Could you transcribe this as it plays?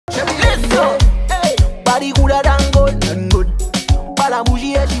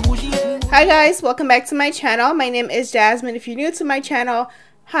Hi guys, welcome back to my channel. My name is Jasmine. If you're new to my channel,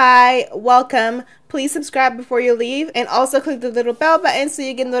 hi, welcome. Please subscribe before you leave and also click the little bell button so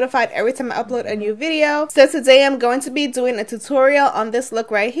you get notified every time I upload a new video. So today I'm going to be doing a tutorial on this look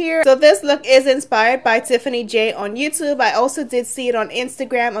right here. So this look is inspired by Tiffany J on YouTube. I also did see it on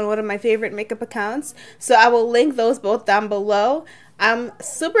Instagram on one of my favorite makeup accounts. So I will link those both down below. I'm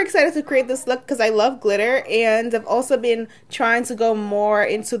super excited to create this look because I love glitter, and I've also been trying to go more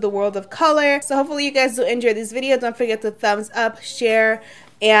into the world of color. So hopefully you guys do enjoy this video. Don't forget to thumbs up, share,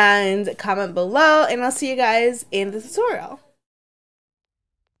 and comment below, and I'll see you guys in the tutorial.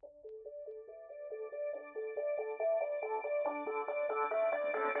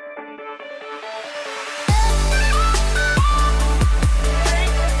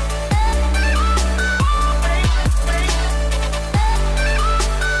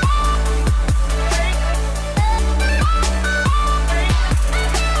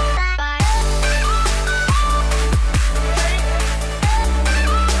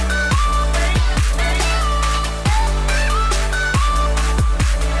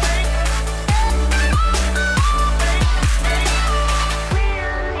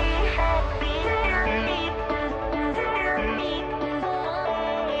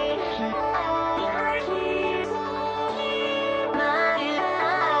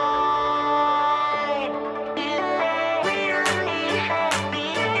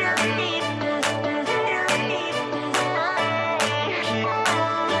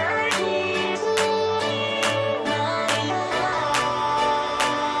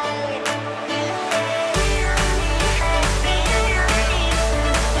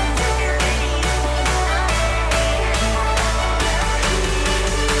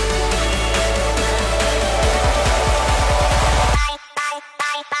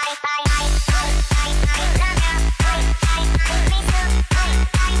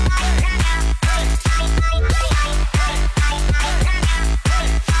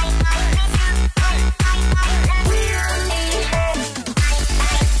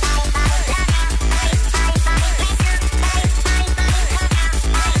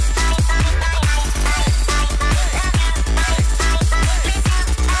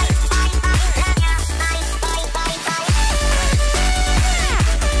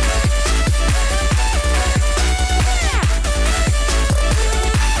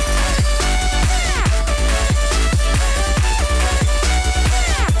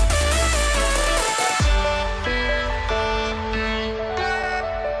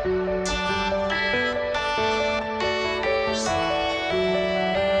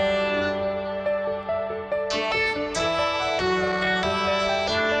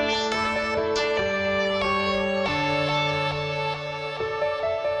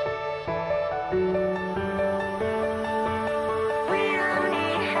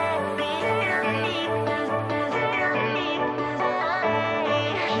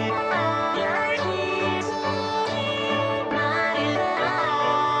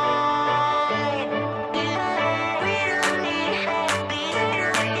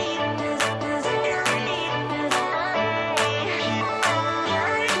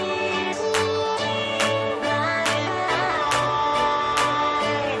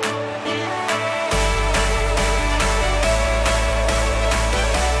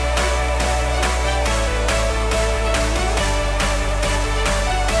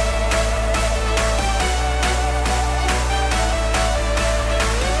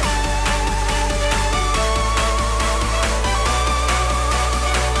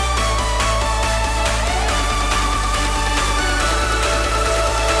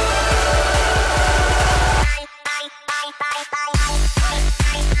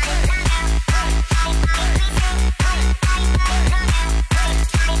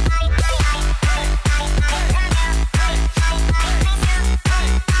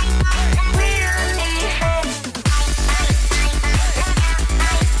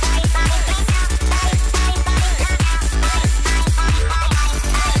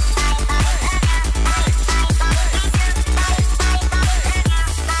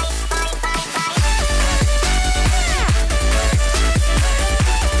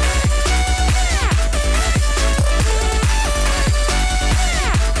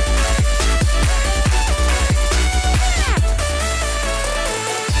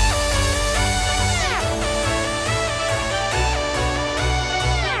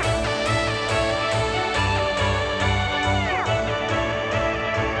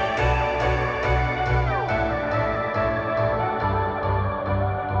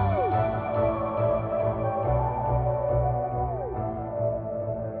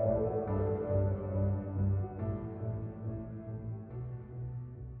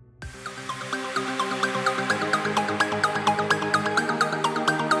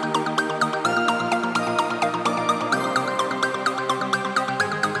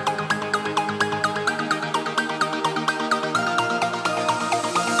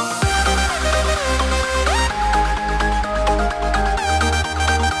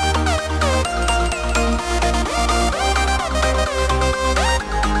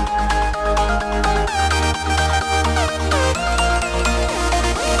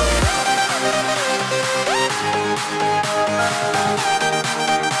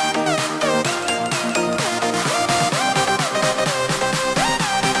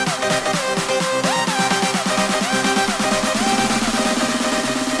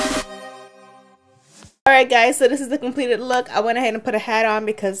 Alright guys, so this is the completed look. I went ahead and put a hat on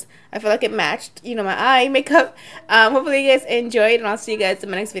because I feel like it matched, you know, my eye makeup. Hopefully you guys enjoyed, and I'll see you guys in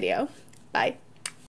my next video. Bye.